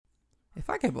If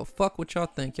I gave a fuck what y'all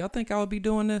think I would be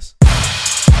doing this?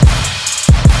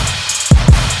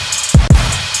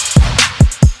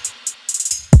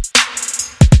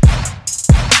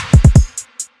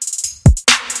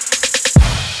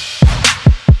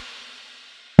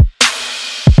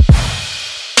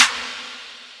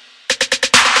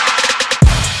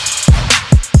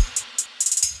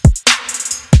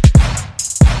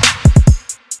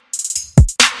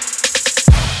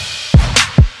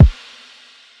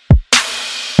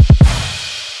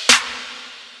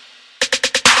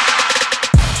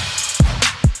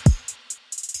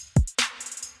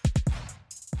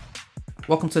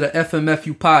 Welcome to the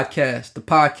FMFU podcast, the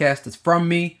podcast that's from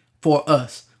me, for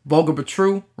us. Vulgar but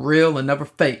true, real and never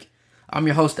fake. I'm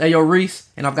your host, Ayo Reese,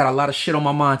 and I've got a lot of shit on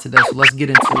my mind today, so let's get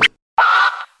into it.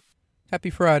 Happy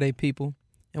Friday, people,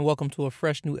 and welcome to a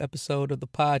fresh new episode of the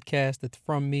podcast that's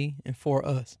from me and for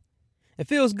us. It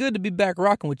feels good to be back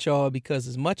rocking with y'all because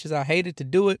as much as I hated to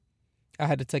do it, I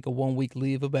had to take a 1-week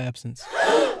leave of absence.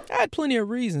 I had plenty of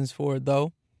reasons for it,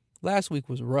 though. Last week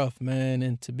was rough, man,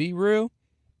 and to be real,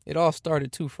 it all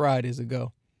started 2 Fridays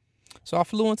ago. So I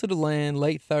flew into the land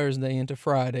late Thursday into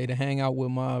Friday to hang out with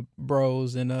my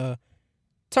bros and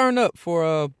turn up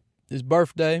for his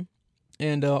birthday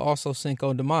and also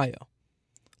Cinco de Mayo.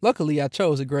 Luckily, I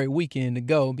chose a great weekend to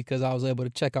go because I was able to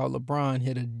check out LeBron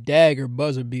hit a dagger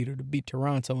buzzer beater to beat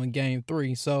Toronto in Game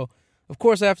 3. So, of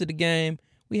course, after the game,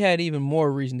 we had even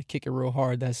more reason to kick it real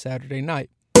hard that Saturday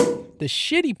night. The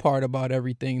shitty part about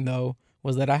everything, though,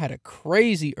 was that I had a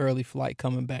crazy early flight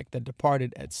coming back that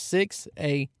departed at 6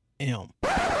 a.m.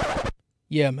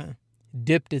 Yeah, man.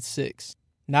 Dipped at 6.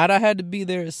 Not I had to be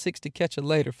there at 6 to catch a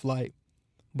later flight,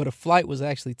 but a flight was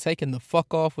actually taking the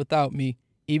fuck off without me,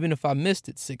 even if I missed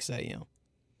it 6 a.m.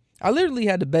 I literally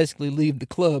had to basically leave the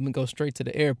club and go straight to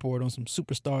the airport on some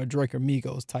superstar Drake or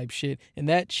Migos type shit, and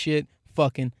that shit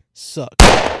fucking sucked.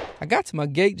 I got to my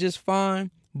gate just fine,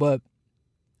 but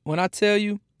when I tell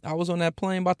you, I was on that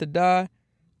plane about to die,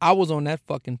 I was on that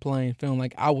fucking plane feeling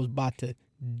like I was about to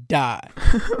die.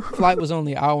 Flight was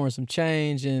only an hour and some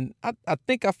change, and I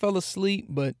think I fell asleep,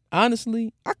 but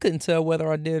honestly, I couldn't tell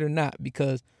whether I did or not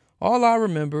because all I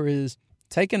remember is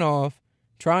taking off,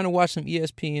 trying to watch some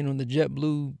ESPN on the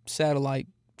JetBlue satellite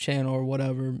channel or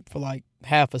whatever for like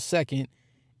half a second,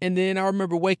 and then I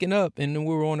remember waking up and then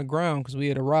we were on the ground because we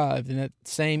had arrived and that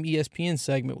same ESPN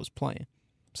segment was playing.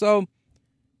 So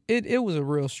It was a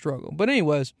real struggle. But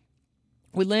anyways,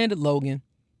 we landed Logan.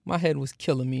 My head was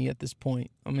killing me at this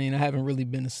point. I mean, I haven't really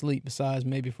been asleep besides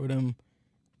maybe for them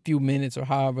few minutes or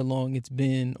however long it's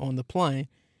been on the plane.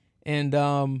 And,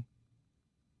 I'm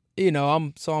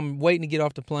waiting to get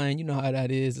off the plane. You know how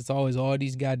that is. It's always all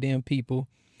these goddamn people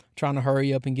trying to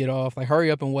hurry up and get off. Like, hurry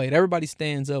up and wait. Everybody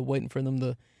stands up waiting for them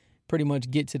to pretty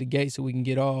much get to the gate so we can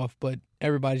get off. But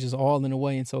everybody's just all in the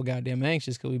way and so goddamn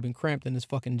anxious because we've been cramped in this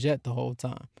fucking jet the whole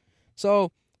time.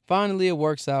 So finally it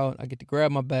works out. I get to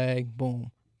grab my bag, boom,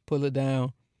 pull it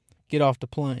down, get off the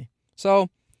plane. So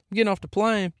I'm getting off the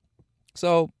plane.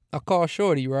 So I call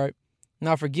Shorty, right? And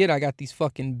I forget I got these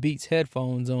fucking Beats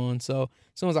headphones on. So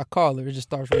as soon as I call her, it just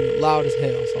starts ringing loud as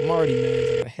hell. So I'm already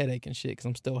mad. I got a headache and shit because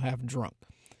I'm still half drunk.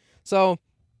 So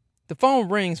the phone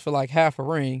rings for like half a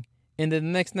ring. And then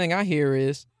the next thing I hear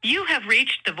is, "You have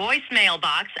reached the voicemail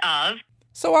box of..."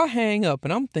 So I hang up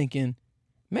and I'm thinking,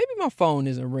 maybe my phone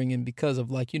isn't ringing because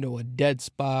of like, a dead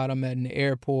spot I'm at in the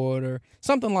airport or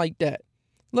something like that.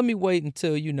 Let me wait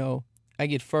until, I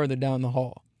get further down the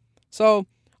hall. So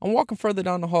I'm walking further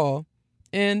down the hall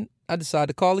and I decide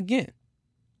to call again.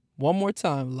 One more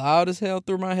time, loud as hell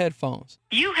through my headphones.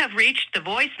 "You have reached the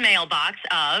voicemail box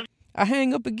of..." I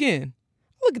hang up again.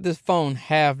 I look at this phone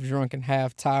half drunk and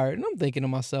half tired and I'm thinking to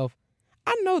myself,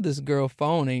 I know this girl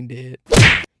phone ain't dead.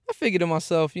 I figured to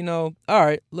myself, all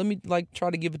right, let me try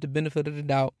to give it the benefit of the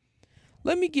doubt.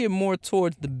 Let me get more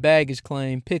towards the baggage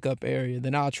claim pickup area,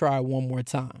 then I'll try one more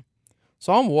time.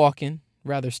 So I'm walking,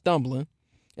 rather stumbling,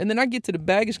 and then I get to the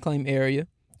baggage claim area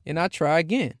and I try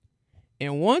again.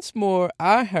 And once more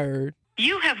I heard,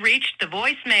 "You have reached the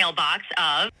voicemail box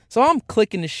of..." So I'm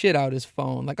clicking the shit out of his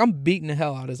phone. Like I'm beating the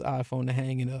hell out of his iPhone to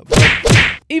hang it up.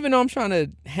 But even though I'm trying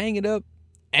to hang it up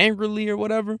angrily or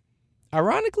whatever,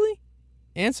 ironically,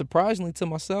 and surprisingly to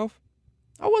myself,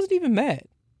 I wasn't even mad.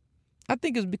 I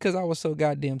think it's because I was so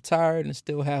goddamn tired and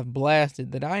still half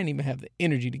blasted that I didn't even have the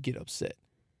energy to get upset.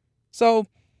 So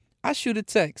I shoot a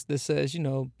text that says,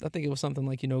 I think it was something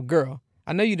like, "Girl,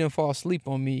 I know you didn't fall asleep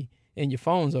on me and your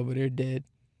phone's over there dead.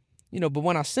 But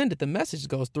when I send it, the message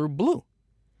goes through blue."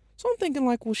 So I'm thinking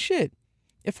like, well, shit,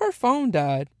 if her phone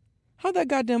died, how'd that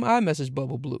goddamn iMessage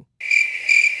bubble blue?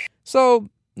 So,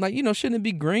 shouldn't it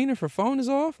be green if her phone is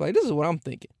off? Like, this is what I'm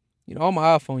thinking. all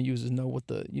my iPhone users know what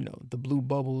the blue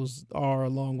bubbles are,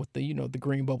 along with the the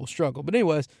green bubble struggle. But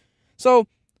anyways, so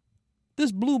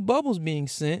this blue bubble's being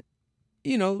sent.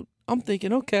 I'm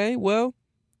thinking, okay, well,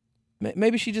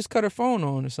 maybe she just cut her phone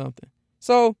on or something.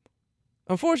 So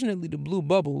unfortunately, the blue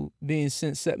bubble being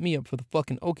sent set me up for the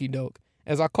fucking okie doke,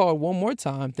 as I called one more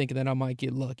time thinking that I might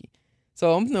get lucky.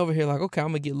 So I'm over here like, okay, I'm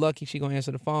going to get lucky. She going to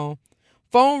answer the phone.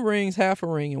 Phone rings, half a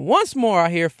ring, and once more I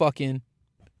hear fucking,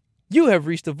 "You have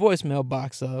reached the voicemail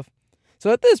box of."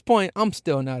 So at this point, I'm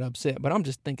still not upset, but I'm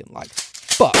just thinking like,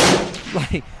 fuck.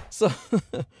 Like, so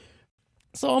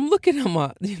I'm looking at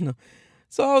my,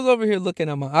 so I was over here looking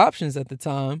at my options at the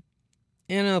time.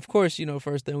 And of course,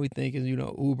 first thing we think is,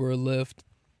 Uber or Lyft.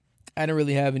 I didn't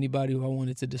really have anybody who I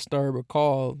wanted to disturb or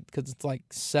call because it's like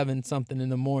 7 something in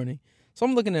the morning. So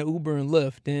I'm looking at Uber and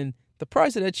Lyft, and the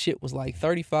price of that shit was like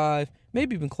 $35,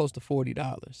 maybe even close to $40.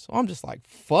 So I'm just like,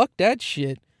 fuck that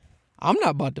shit. I'm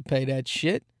not about to pay that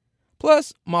shit.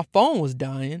 Plus, my phone was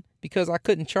dying because I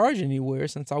couldn't charge anywhere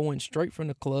since I went straight from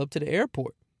the club to the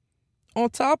airport. On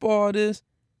top of all this,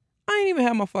 I ain't even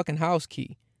have my fucking house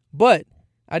key. But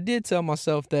I did tell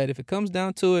myself that if it comes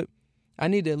down to it, I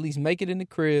need to at least make it in the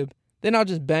crib. Then I'll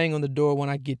just bang on the door when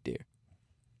I get there.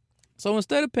 So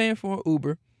instead of paying for an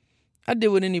Uber, I did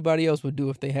what anybody else would do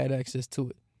if they had access to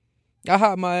it. I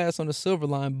hopped my ass on the Silver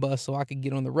Line bus so I could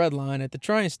get on the Red Line at the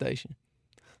train station.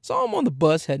 So I'm on the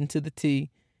bus heading to the T,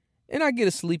 and I get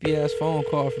a sleepy ass phone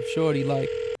call from Shorty like,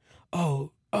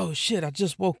 oh shit, I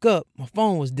just woke up. My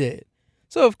phone was dead.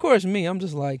 So of course I'm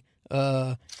just like,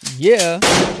 yeah,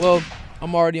 well,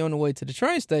 I'm already on the way to the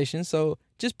train station, so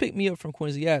just pick me up from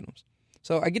Quincy Adams.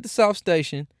 So I get to South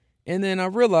Station, and then I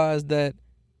realized that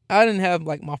I didn't have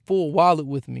like my full wallet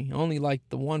with me, only like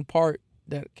the one part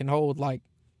that can hold like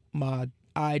my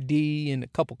ID and a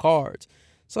couple cards.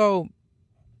 So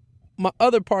my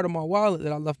other part of my wallet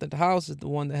that I left at the house is the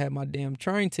one that had my damn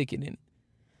train ticket in it.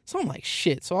 So I'm like,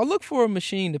 shit. So I look for a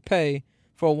machine to pay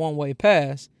for a one-way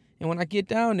pass, and when I get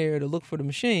down there to look for the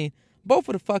machine, both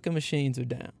of the fucking machines are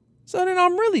down. So then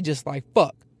I'm really just like,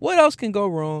 fuck, what else can go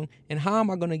wrong, and how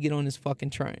am I going to get on this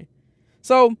fucking train?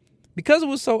 So because it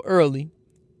was so early,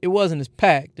 it wasn't as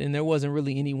packed, and there wasn't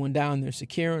really anyone down there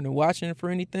securing or watching for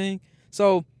anything.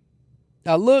 So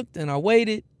I looked, and I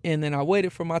waited, and then I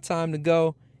waited for my time to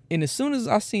go, and as soon as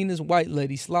I seen this white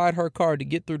lady slide her car to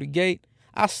get through the gate,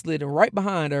 I slid right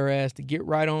behind her ass to get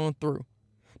right on through.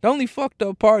 The only fucked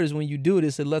up part is when you do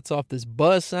this, it lets off this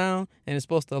buzz sound, and it's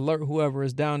supposed to alert whoever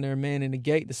is down there manning the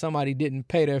gate that somebody didn't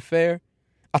pay their fare.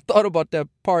 I thought about that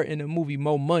part in the movie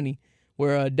Mo Money,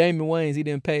 where Damon Wayans, he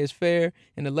didn't pay his fare,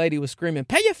 and the lady was screaming,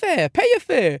 pay your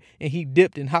fare, and he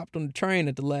dipped and hopped on the train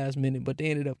at the last minute, but they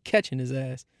ended up catching his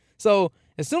ass. So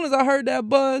as soon as I heard that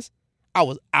buzz, I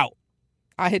was out.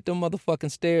 I hit them motherfucking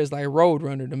stairs like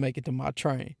Roadrunner to make it to my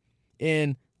train.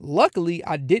 And luckily,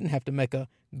 I didn't have to make a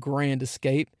grand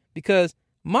escape because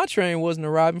my train wasn't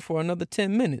arriving for another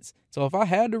 10 minutes. So if I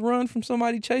had to run from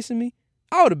somebody chasing me,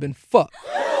 I would have been fucked.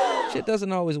 Shit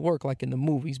doesn't always work like in the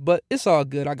movies, but it's all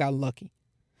good. I got lucky.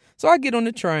 So I get on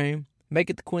the train, make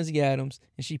it to Quincy Adams,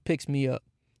 and she picks me up.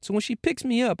 So when she picks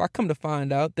me up, I come to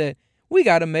find out that we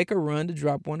got to make a run to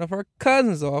drop one of her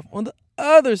cousins off on the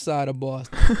other side of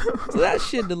Boston. So that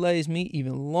shit delays me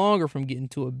even longer from getting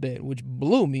to a bed, which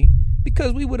blew me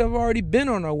because we would have already been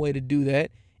on our way to do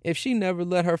that if she never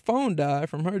let her phone die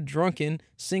from her drunken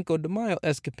Cinco de Mayo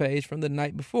escapades from the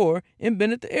night before and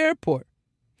been at the airport.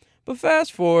 But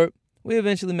fast forward, we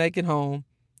eventually make it home,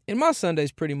 and my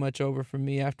Sunday's pretty much over for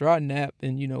me after I nap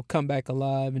and, come back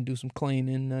alive and do some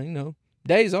cleaning.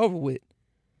 Day's over with.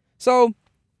 So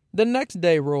the next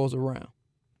day rolls around,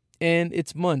 and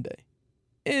it's Monday.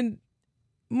 And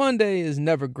Monday is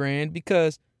never grand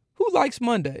because who likes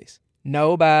Mondays?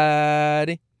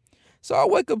 Nobody. So I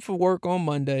wake up for work on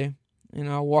Monday, and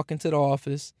I walk into the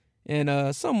office,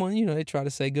 and someone, they try to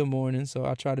say good morning, so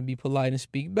I try to be polite and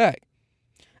speak back.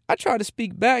 I try to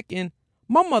speak back, and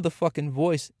my motherfucking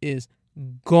voice is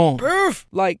gone.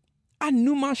 Like, I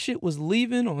knew my shit was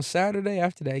leaving on Saturday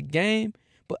after that game,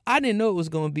 but I didn't know it was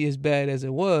going to be as bad as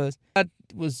it was. I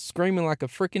was screaming like a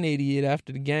freaking idiot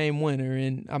after the game winner,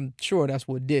 and I'm sure that's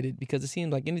what did it, because it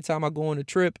seems like anytime I go on a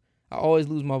trip, I always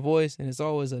lose my voice, and it's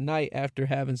always a night after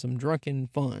having some drunken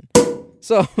fun.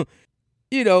 So,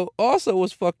 also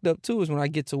what's fucked up too is when I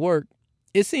get to work,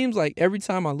 it seems like every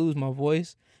time I lose my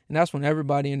voice, and that's when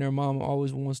everybody and their mama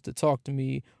always wants to talk to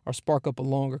me or spark up a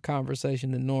longer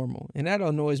conversation than normal. And that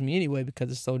annoys me anyway because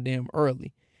it's so damn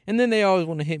early. And then they always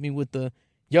want to hit me with the,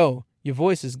 yo, your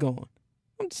voice is gone.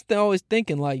 I'm just always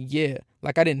thinking like, yeah,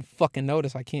 like I didn't fucking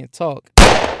notice I can't talk.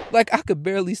 Like I could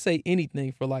barely say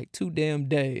anything for like 2 damn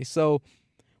days. So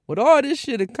With all this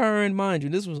shit occurring, mind you,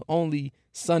 this was only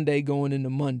Sunday going into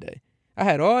Monday. I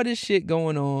had all this shit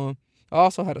going on. I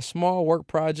also had a small work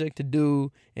project to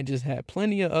do and just had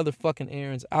plenty of other fucking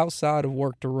errands outside of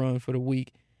work to run for the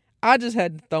week. I just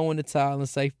had to throw in the towel and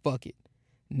say, fuck it.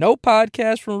 No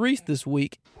podcast from Reese this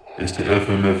week. It's the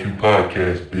FMFU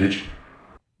podcast, bitch.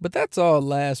 But that's all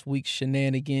last week's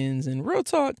shenanigans. And real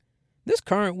talk, this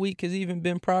current week has even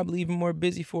been probably even more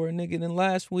busy for a nigga than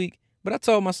last week. But I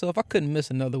told myself I couldn't miss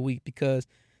another week because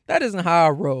that isn't how I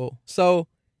roll. So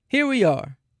here we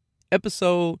are,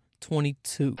 episode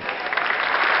 22.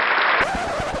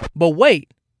 But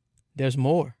wait, there's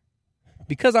more.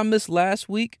 Because I missed last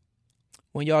week,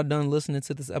 when y'all done listening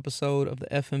to this episode of the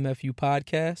FMFU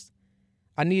podcast,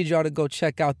 I need y'all to go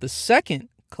check out the second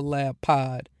collab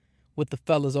pod with the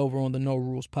fellas over on the No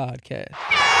Rules podcast.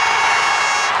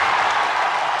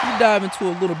 We dive into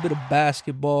a little bit of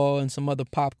basketball and some other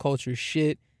pop culture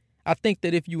shit. I think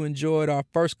that if you enjoyed our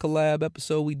first collab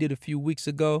episode we did a few weeks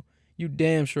ago, you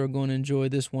damn sure are going to enjoy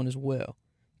this one as well.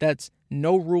 That's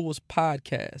No Rules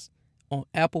Podcast on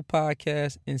Apple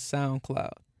Podcasts and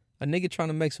SoundCloud. A nigga trying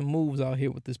to make some moves out here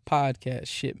with this podcast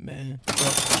shit, man.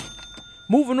 But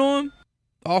moving on,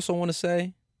 I also want to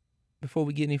say, before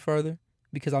we get any further,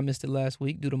 because I missed it last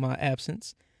week due to my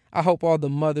absence, I hope all the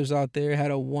mothers out there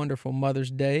had a wonderful Mother's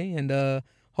Day, and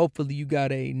hopefully you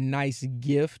got a nice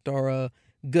gift or a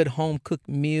good home-cooked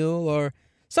meal or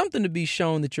something to be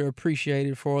shown that you're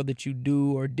appreciated for all that you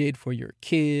do or did for your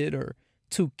kid or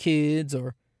two kids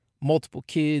or multiple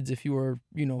kids if you were,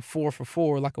 4 for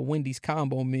 4 like a Wendy's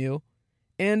combo meal.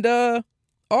 And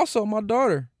also my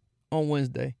daughter on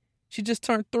Wednesday. She just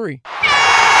turned 3.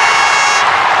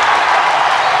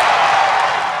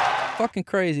 Fucking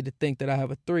crazy to think that I have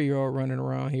a 3-year-old running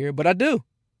around here, but I do.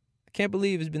 I can't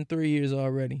believe it's been 3 years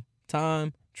already.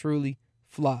 Time truly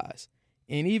flies.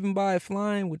 And even by it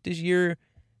flying with this year,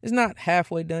 it's not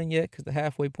halfway done yet because the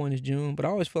halfway point is June, but I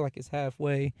always feel like it's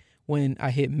halfway when I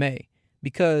hit May.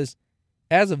 Because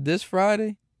as of this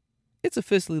Friday, it's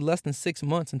officially less than 6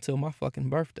 months until my fucking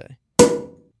birthday.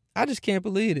 I just can't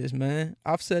believe this, man.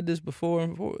 I've said this before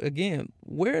and before. Again,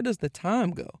 where does the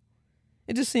time go?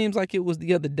 It just seems like it was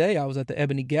the other day I was at the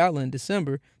Ebony Gala in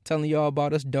December telling y'all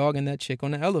about us dogging that chick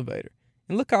on the elevator.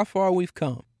 And look how far we've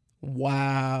come.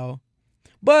 Wow.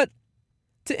 But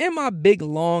to end my big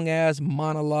long-ass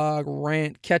monologue,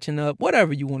 rant, catching up,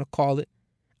 whatever you want to call it,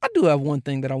 I do have one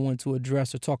thing that I want to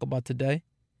address or talk about today.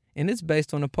 And it's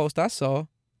based on a post I saw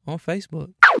on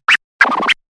Facebook.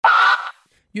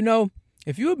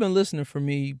 If you have been listening for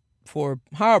me for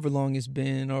however long it's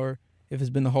been, or if it's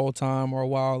been the whole time or a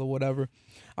while or whatever,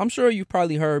 I'm sure you've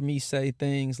probably heard me say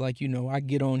things like, I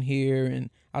get on here and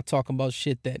I talk about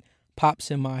shit that pops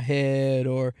in my head,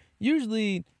 or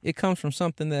usually it comes from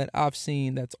something that I've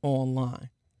seen that's online.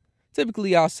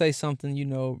 Typically I'll say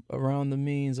something, around the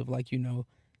means of like,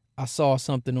 I saw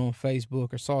something on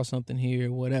Facebook or saw something here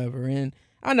or whatever. And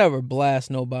I never blast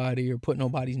nobody or put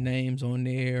nobody's names on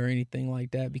there or anything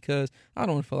like that because I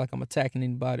don't feel like I'm attacking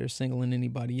anybody or singling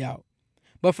anybody out.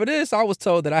 But for this, I was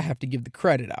told that I have to give the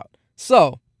credit out.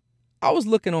 So I was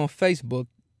looking on Facebook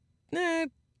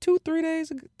 2 days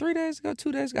ago.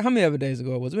 How many other days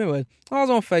ago it was? Anyway, I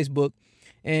was on Facebook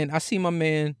and I see my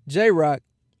man J-Rock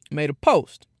made a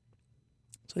post.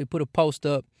 So he put a post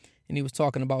up and he was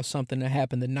talking about something that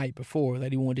happened the night before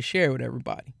that he wanted to share with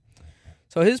everybody.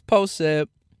 So his post said,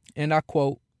 and I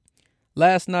quote,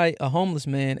 "Last night a homeless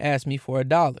man asked me for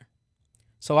 $1.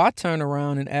 So I turned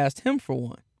around and asked him for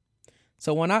one.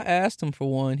 So when I asked him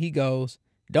for one, he goes,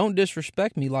 'Don't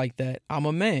disrespect me like that. I'm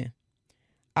a man.'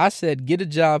 I said, 'Get a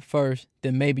job first,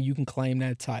 then maybe you can claim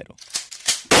that title.'"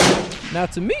 Now,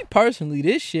 to me personally,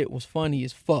 this shit was funny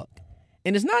as fuck.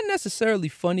 And it's not necessarily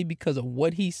funny because of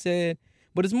what he said,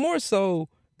 but it's more so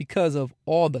because of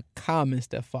all the comments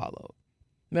that followed.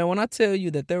 Man, when I tell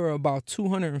you that there were about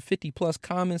 250 plus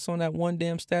comments on that one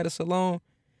damn status alone,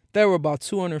 there were about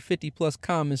 250 plus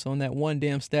comments on that one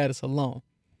damn status alone.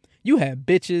 You had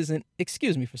bitches, and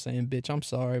excuse me for saying bitch, I'm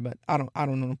sorry, but I don't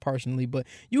know them personally, but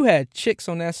you had chicks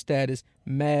on that status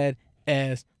mad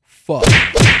as fuck.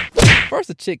 First,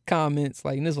 the chick comments,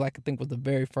 and this I think was the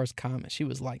very first comment. She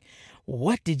was like,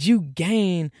 "What did you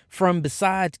gain from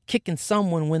besides kicking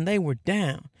someone when they were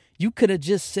down? You could have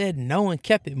just said no and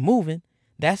kept it moving.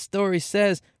 That story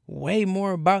says way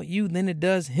more about you than it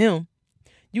does him."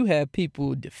 You had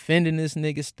people defending this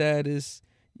nigga status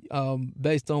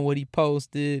based on what he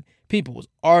posted. People was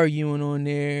arguing on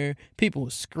there. People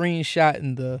was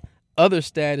screenshotting the other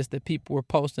status that people were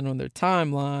posting on their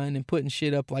timeline and putting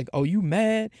shit up like, "Oh, you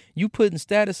mad? You putting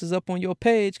statuses up on your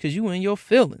page because you in your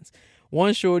feelings."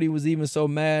 One shorty was even so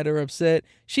mad or upset,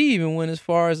 she even went as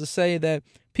far as to say that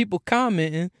people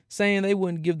commenting saying they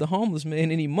wouldn't give the homeless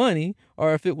man any money,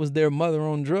 or if it was their mother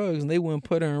on drugs and they wouldn't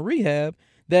put her in rehab,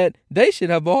 that they should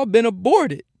have all been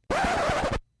aborted.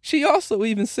 She also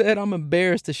even said, I'm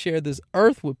embarrassed to share this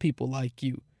earth with people like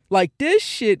you. Like, this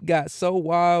shit got so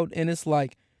wild, and it's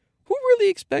like, who really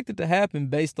expected to happen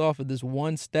based off of this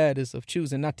one status of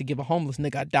choosing not to give a homeless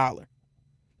nigga $1?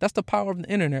 That's the power of the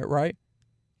internet, right?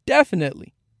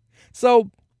 Definitely.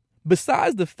 So,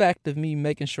 besides the fact of me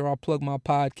making sure I plug my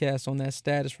podcast on that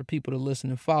status for people to listen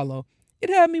and follow, it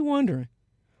had me wondering,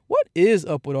 what is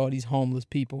up with all these homeless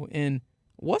people, and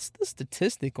what's the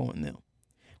statistic on them?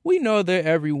 We know they're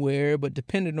everywhere, but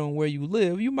depending on where you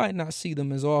live, you might not see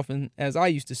them as often as I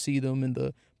used to see them in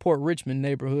the Port Richmond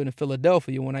neighborhood in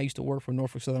Philadelphia when I used to work for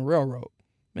Norfolk Southern Railroad.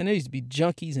 Man, there used to be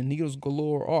junkies and needles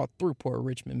galore all through Port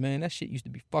Richmond, man. That shit used to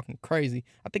be fucking crazy.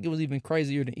 I think it was even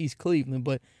crazier than East Cleveland,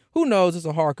 but who knows? It's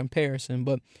a hard comparison.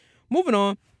 But moving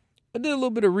on, I did a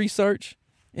little bit of research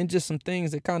and just some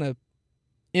things that kind of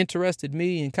interested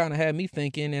me and kind of had me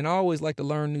thinking, and I always like to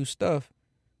learn new stuff.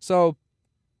 So,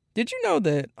 did you know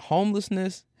that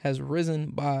homelessness has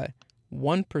risen by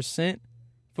 1%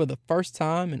 for the first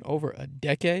time in over a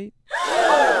decade?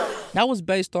 That was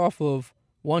based off of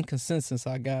one consensus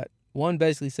I got. One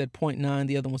basically said 0.9,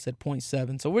 the other one said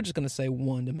 0.7. So we're just going to say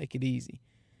 1 to make it easy.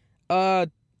 They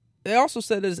also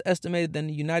said it is estimated that in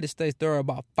the United States there are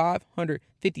about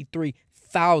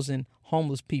 553,000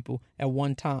 homeless people at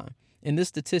one time. And this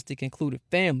statistic included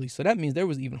families. So that means there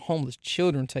was even homeless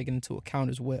children taken into account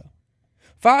as well.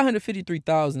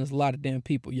 553,000 is a lot of damn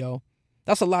people, yo.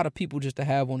 That's a lot of people just to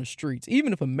have on the streets,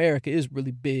 even if America is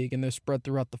really big and they're spread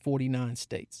throughout the 49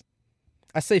 states.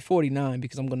 I say 49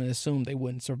 because I'm going to assume they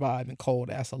wouldn't survive in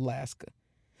cold-ass Alaska.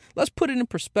 Let's put it in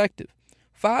perspective.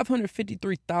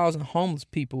 553,000 homeless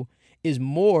people is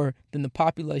more than the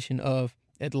population of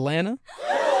Atlanta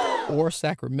or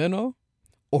Sacramento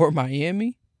or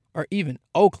Miami or even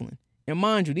Oakland. And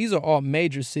mind you, these are all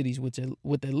major cities with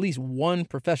at least one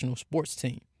professional sports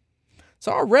team.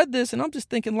 So I read this and I'm just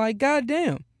thinking like,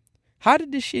 goddamn, how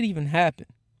did this shit even happen?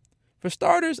 For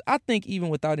starters, I think even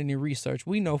without any research,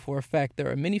 we know for a fact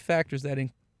there are many factors that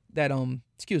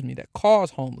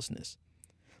cause homelessness.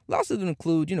 Lots of them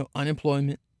include,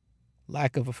 unemployment,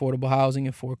 lack of affordable housing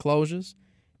and foreclosures,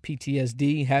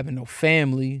 PTSD, having no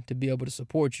family to be able to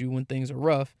support you when things are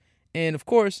rough, and of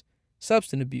course,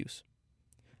 substance abuse.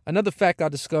 Another fact I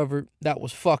discovered that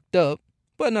was fucked up,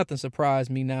 but nothing surprised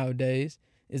me nowadays,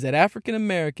 is that African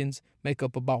Americans make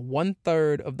up about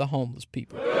 1/3 of the homeless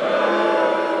people.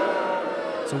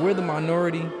 So we're the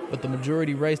minority, but the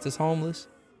majority race that's homeless.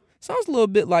 Sounds a little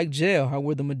bit like jail, how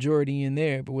we're the majority in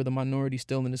there, but we're the minority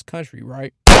still in this country,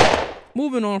 right?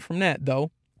 Moving on from that,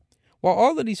 though, while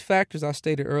all of these factors I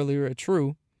stated earlier are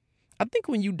true, I think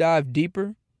when you dive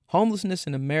deeper, homelessness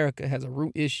in America has a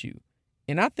root issue.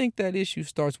 And I think that issue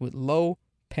starts with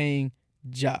low-paying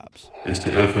jobs. It's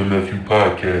the FMFU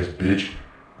podcast, bitch.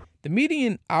 The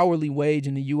median hourly wage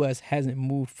in the U.S. hasn't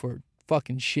moved for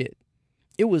fucking shit.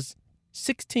 It was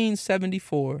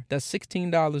 $16.74, that's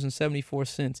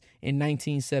 $16.74 in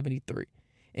 1973.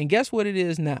 And guess what it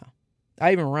is now?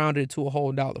 I even rounded it to a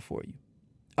whole dollar for you.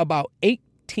 About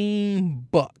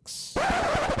 $18.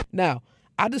 Now,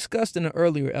 I discussed in an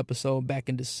earlier episode back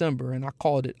in December, and I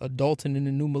called it Adulting in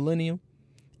the New Millennium.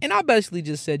 And I basically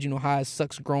just said, how it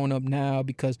sucks growing up now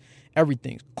because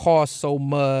everything costs so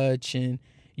much and,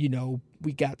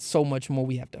 we got so much more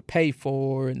we have to pay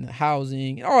for and the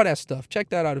housing and all that stuff. Check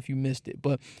that out if you missed it.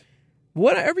 But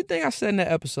everything I said in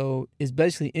that episode is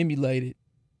basically emulated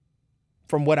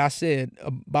from what I said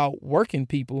about working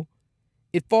people.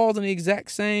 It falls in the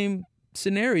exact same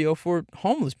scenario for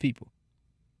homeless people.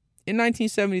 In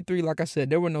 1973, like I said,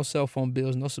 there were no cell phone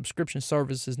bills, no subscription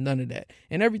services, none of that.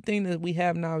 And everything that we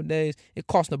have nowadays, it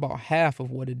costs about half of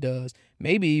what it does,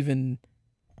 maybe even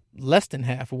less than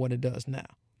half of what it does now.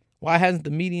 Why hasn't the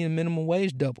median minimum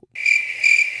wage doubled?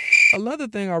 Another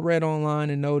thing I read online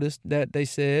and noticed that they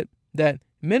said that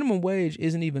minimum wage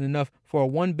isn't even enough for a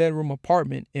 1-bedroom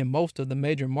apartment in most of the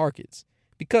major markets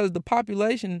because the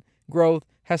population growth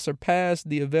has surpassed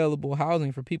the available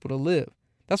housing for people to live.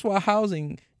 That's why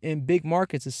housing in big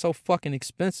markets is so fucking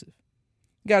expensive.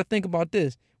 You got to think about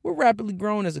this. We're rapidly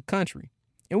growing as a country,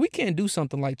 and we can't do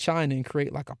something like China and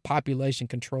create like a population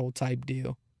control type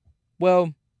deal.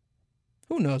 Well,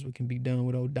 who knows what can be done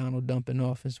with old Donald Trump in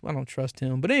office. I don't trust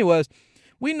him. But anyways,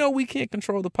 we know we can't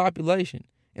control the population,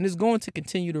 and it's going to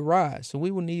continue to rise, so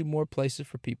we will need more places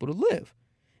for people to live.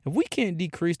 If we can't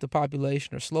decrease the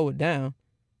population or slow it down,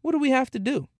 what do we have to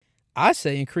do? I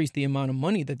say increase the amount of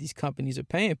money that these companies are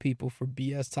paying people for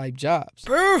BS type jobs.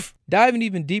 Proof. Diving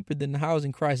even deeper than the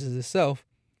housing crisis itself,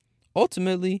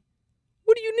 ultimately,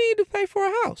 what do you need to pay for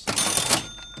a house?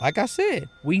 Like I said,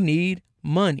 we need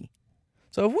money.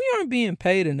 So if we aren't being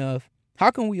paid enough,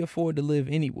 how can we afford to live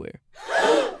anywhere?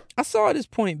 I saw this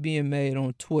point being made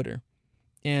on Twitter,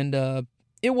 and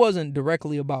it wasn't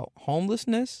directly about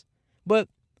homelessness, but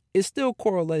it still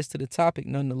correlates to the topic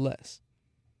nonetheless.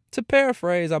 To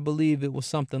paraphrase, I believe it was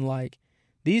something like,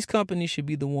 these companies should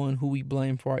be the one who we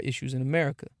blame for our issues in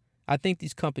America. I think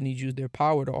these companies use their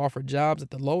power to offer jobs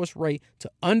at the lowest rate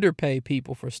to underpay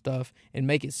people for stuff and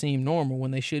make it seem normal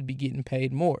when they should be getting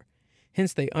paid more.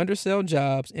 Hence, they undersell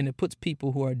jobs, and it puts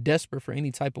people who are desperate for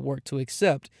any type of work to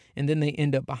accept, and then they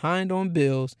end up behind on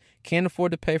bills, can't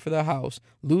afford to pay for their house,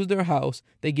 lose their house,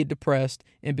 they get depressed,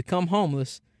 and become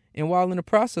homeless. And while in the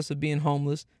process of being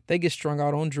homeless, they get strung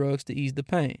out on drugs to ease the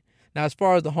pain. Now, as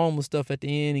far as the homeless stuff at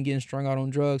the end and getting strung out on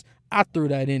drugs, I threw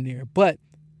that in there. But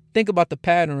think about the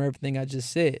pattern of everything I just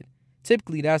said.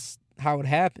 Typically, that's how it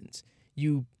happens.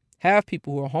 You have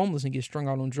people who are homeless and get strung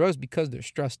out on drugs because they're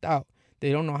stressed out.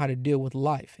 They don't know how to deal with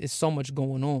life. It's so much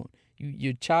going on.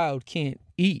 Your child can't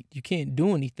eat. You can't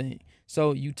do anything.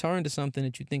 So you turn to something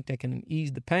that you think that can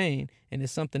ease the pain, and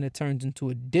it's something that turns into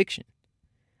addiction.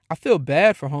 I feel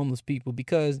bad for homeless people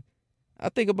because I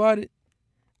think about it.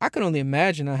 I can only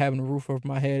imagine not having a roof over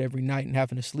my head every night and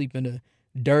having to sleep in a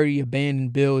dirty,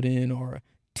 abandoned building or a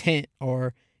tent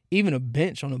or even a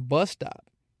bench on a bus stop.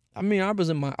 I mean, I've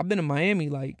been in Miami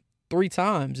like 3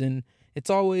 times, and it's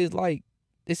always like,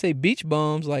 they say beach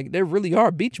bums, like there really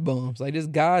are beach bums. Like there's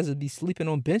guys that be sleeping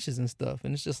on benches and stuff.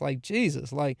 And it's just like,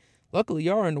 Jesus, like luckily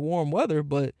y'all are in the warm weather,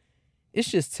 but it's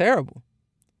just terrible.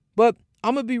 But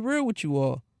I'm going to be real with you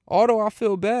all. Although I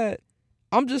feel bad,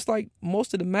 I'm just like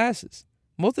most of the masses.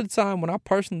 Most of the time when I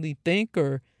personally think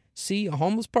or see a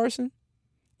homeless person,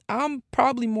 I'm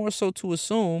probably more so to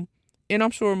assume, and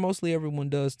I'm sure mostly everyone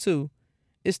does too,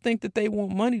 is think that they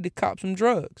want money to cop some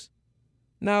drugs.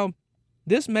 Now,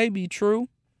 this may be true,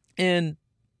 and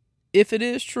if it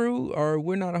is true or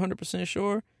we're not 100%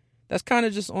 sure, that's kind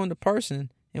of just on the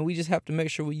person, and we just have to make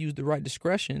sure we use the right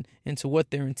discretion into what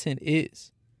their intent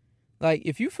is. Like,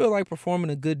 if you feel like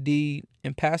performing a good deed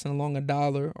and passing along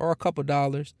 $1 or a couple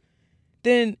dollars,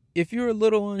 then if you're a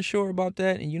little unsure about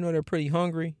that and you know they're pretty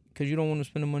hungry because you don't want to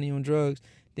spend the money on drugs,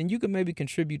 then you can maybe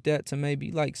contribute that to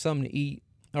maybe like something to eat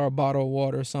or a bottle of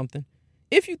water or something,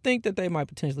 if you think that they might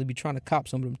potentially be trying to cop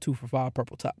some of them 2 for $5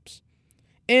 purple tops.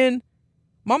 And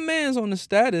my man's on the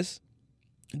status,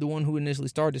 the one who initially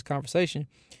started this conversation,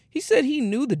 he said he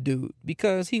knew the dude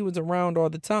because he was around all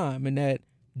the time, and that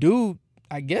dude,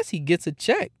 I guess he gets a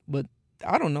check, but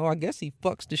I don't know, I guess he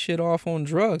fucks the shit off on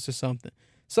drugs or something.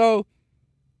 So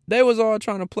they was all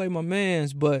trying to play my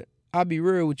mans, but I'll be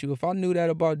real with you. If I knew that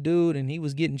about dude and he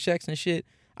was getting checks and shit,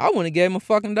 I wouldn't have gave him a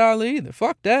fucking dollar either.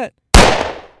 Fuck that.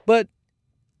 But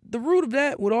the root of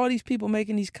that, with all these people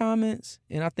making these comments,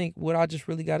 and I think what I just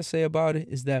really got to say about it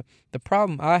is that the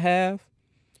problem I have,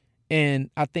 and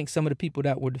I think some of the people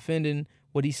that were defending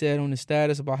what he said on his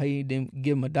status about how he didn't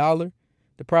give him a dollar,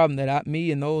 the problem that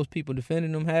me and those people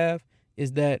defending him have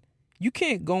is that you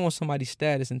can't go on somebody's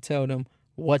status and tell them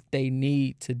what they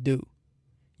need to do.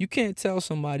 You can't tell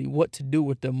somebody what to do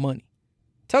with their money.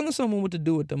 Telling someone what to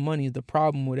do with their money is the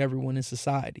problem with everyone in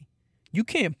society. You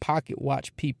can't pocket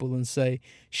watch people and say,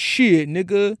 shit,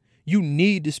 nigga, you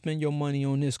need to spend your money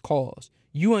on this cause.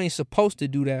 You ain't supposed to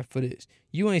do that for this.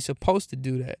 You ain't supposed to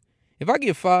do that. If I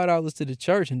give $5 to the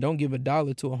church and don't give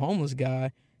 $1 to a homeless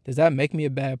guy, does that make me a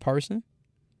bad person?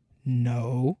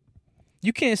 No.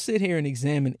 You can't sit here and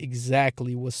examine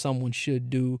exactly what someone should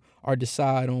do or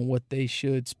decide on what they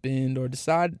should spend or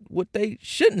decide what they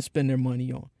shouldn't spend their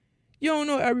money on. You don't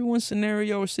know everyone's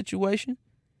scenario or situation.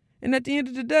 And at the end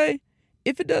of the day,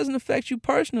 if it doesn't affect you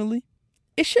personally,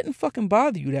 it shouldn't fucking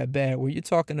bother you that bad where you're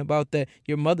talking about that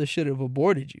your mother should have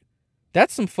aborted you.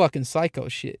 That's some fucking psycho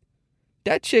shit.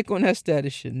 That chick on that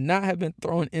status should not have been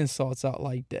throwing insults out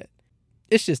like that.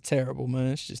 It's just terrible, man.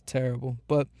 It's just terrible.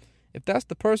 But if that's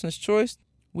the person's choice,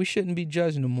 we shouldn't be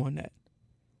judging them on that.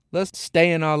 Let's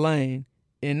stay in our lane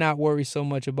and not worry so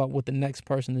much about what the next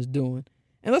person is doing.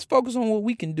 And let's focus on what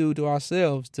we can do to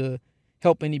ourselves to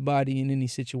help anybody in any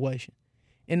situation.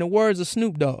 In the words of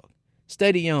Snoop Dogg,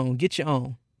 stay your own, get your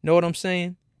own. Know what I'm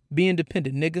saying? Be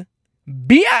independent, nigga.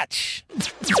 Biatch!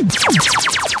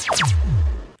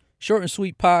 Short and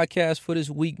sweet podcast for this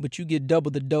week, but you get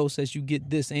double the dose as you get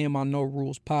this and my No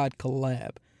Rules Pod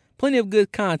collab. Plenty of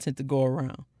good content to go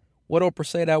around. What Oprah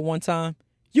say that one time?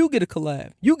 You get a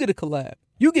collab. You get a collab.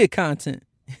 You get content.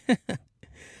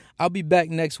 I'll be back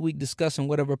next week discussing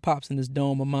whatever pops in this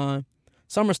dome of mine.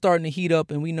 Summer's starting to heat up,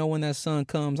 and we know when that sun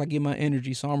comes, I get my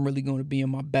energy, so I'm really going to be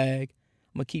in my bag.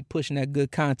 I'm going to keep pushing that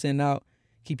good content out,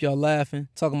 keep y'all laughing,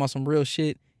 talking about some real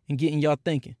shit, and getting y'all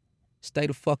thinking. Stay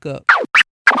the fuck up.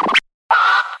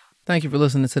 Thank you for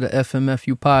listening to the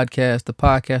FMFU podcast, the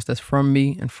podcast that's from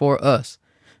me and for us.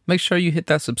 Make sure you hit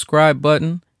that subscribe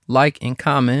button, like, and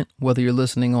comment, whether you're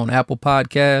listening on Apple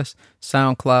Podcasts,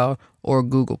 SoundCloud, or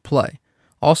Google Play.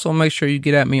 Also, make sure you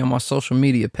get at me on my social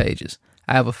media pages.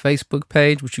 I have a Facebook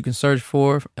page, which you can search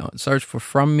for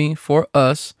From Me For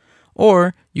Us,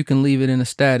 or you can leave it in a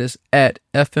status at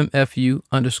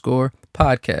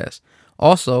FMFU_podcast.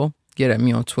 Also, get at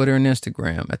me on Twitter and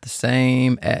Instagram at the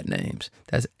same @names.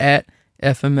 That's at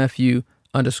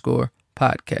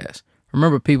FMFU_podcast.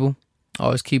 Remember, people,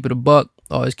 always keep it a buck,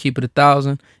 always keep it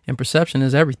 1,000, and perception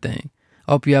is everything.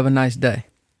 I hope you have a nice day.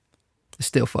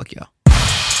 Still fuck y'all.